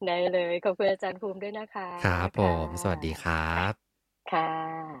ได้เลยขอบคุณอาจารย์ภูมิด้วยนะคะครับผมสวัสดีครับค่ะ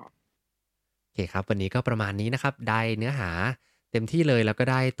โอเคครับวันนี้ก็ประมาณนี้นะครับได้เนื้อหาเต็มที่เลยแล้วก็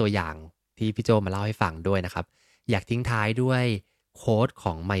ได้ตัวอย่างที่พี่โจมาเล่าให้ฟังด้วยนะครับอยากทิ้งท้ายด้วยโค้ดข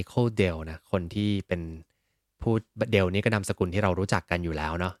องไมเคิลเดลนะคนที่เป็นผู้เดลนี่ก็นามสกุลที่เรารู้จักกันอยู่แล้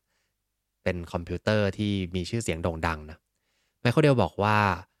วเนาะเป็นคอมพิวเตอร์ที่มีชื่อเสียงโด่งดังนะไมเคิลเดลบอกว่า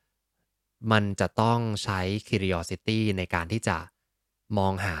มันจะต้องใช้ curiosity ในการที่จะมอ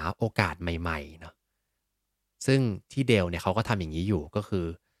งหาโอกาสใหม่ๆเนาะ ซึ่งที่เดลเนี่ยเขาก็ทำอย่างนี้อยู่ก็คือ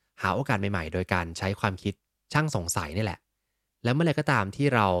หาโอกาสใหม่ๆโดยการใช้ความคิดช่างสงสัยนี่แหละแล้วเมื่อไรก็ตามที่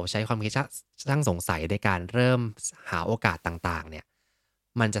เราใช้ความคิดช่างสงสัยในการเริ่มหาโอกาสต่างๆเนี่ย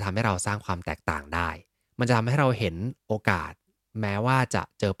มันจะทำให้เราสร้างความแตกต่างได้มันจะทำให้เราเห็นโอกาสแม้ว่าจะ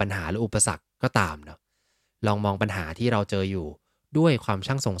เจอปัญหาหรืออุปสรรคก็ตามเนาะลองมองปัญหาที่เราเจออยู่ด้วยความ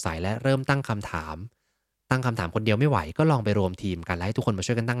ช่างสงสัยและเริ่มตั้งคำถามคนเดียวไม่ไหวก็ลองไปรวมทีมกันและให้ทุกคนมา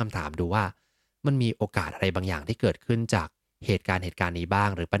ช่วยกันตั้งคำถามดูว่า มันมีโอกาสอะไรบางอย่างที่เกิดขึ้นจากเหตุการณ์นี้บ้าง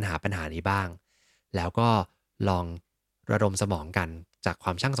หรือปัญหานี้บ้างแล้วก็ลองระดมสมองกันจากคว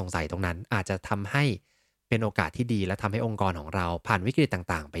ามช่างสงสัยตรงนั้นอาจจะทำให้เป็นโอกาสที่ดีและทำให้องค์กรของเราผ่านวิกฤต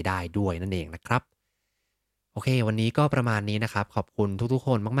ต่างๆไปได้ด้วยนั่นเองนะครับโอเควันนี้ก็ประมาณนี้นะครับขอบคุณทุกๆค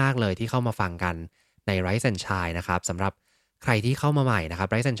นมากๆเลยที่เข้ามาฟังกันใน Rise and Shine นะครับสำหรับใครที่เข้ามาใหม่นะครับ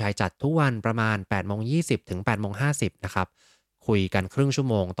Rise and Shine จัดทุกวันประมาณ 8:20 ถึง 8:50 นะครับ คุยกันครึ่งชั่ว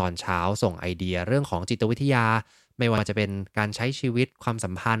โมงตอนเช้าส่งไอเดียเรื่องของจิตวิทยาไม่ว่าจะเป็นการใช้ชีวิตความสั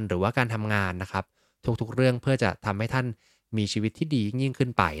มพันธ์หรือว่าการทำงานนะครับทุกๆเรื่องเพื่อจะทำให้ท่านมีชีวิตที่ดียิ่งขึ้น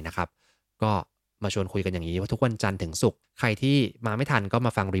ไปนะครับก็มาชวนคุยกันอย่างนี้ว่าทุกวันจันทร์ถึงศุกร์ใครที่มาไม่ทันก็ม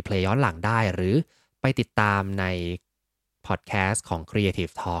าฟังรีเพลย์ย้อนหลังได้หรือไปติดตามในพอดแคสต์ของ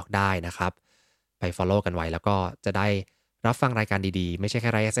Creative Talk ได้นะครับไป follow กันไว้แล้วก็จะได้รับฟังรายการดีๆไม่ใช่แค่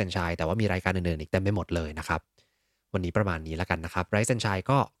Rise and Shine แต่ว่ามีรายการอื่นๆอีกเต็มไปหมดเลยนะครับวันนี้ประมาณนี้แล้วกันนะครับ Rise and Shine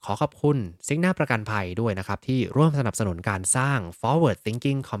ก็ขอขอบคุณซิกหน้าประกันภัยด้วยนะครับที่ร่วมสนับสนุนการสร้าง Forward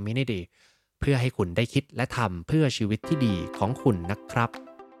Thinking Community เพื่อให้คุณได้คิดและทำเพื่อชีวิตที่ดีของคุณนะครับ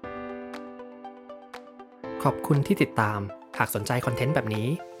ขอบคุณที่ติดตามหากสนใจคอนเทนต์แบบนี้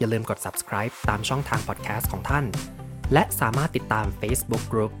อย่าลืมกด subscribe ตามช่องทาง podcast ของท่านและสามารถติดตาม Facebook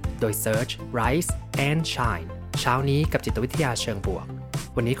Group โดย search Rise and Shine เช้านี้กับจิตวิทยาเชิงบวก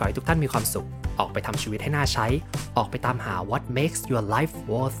วันนี้ขอให้ทุกท่านมีความสุขออกไปทำชีวิตให้น่าใช้ออกไปตามหา what makes your life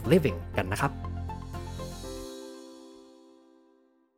worth living กันนะครับ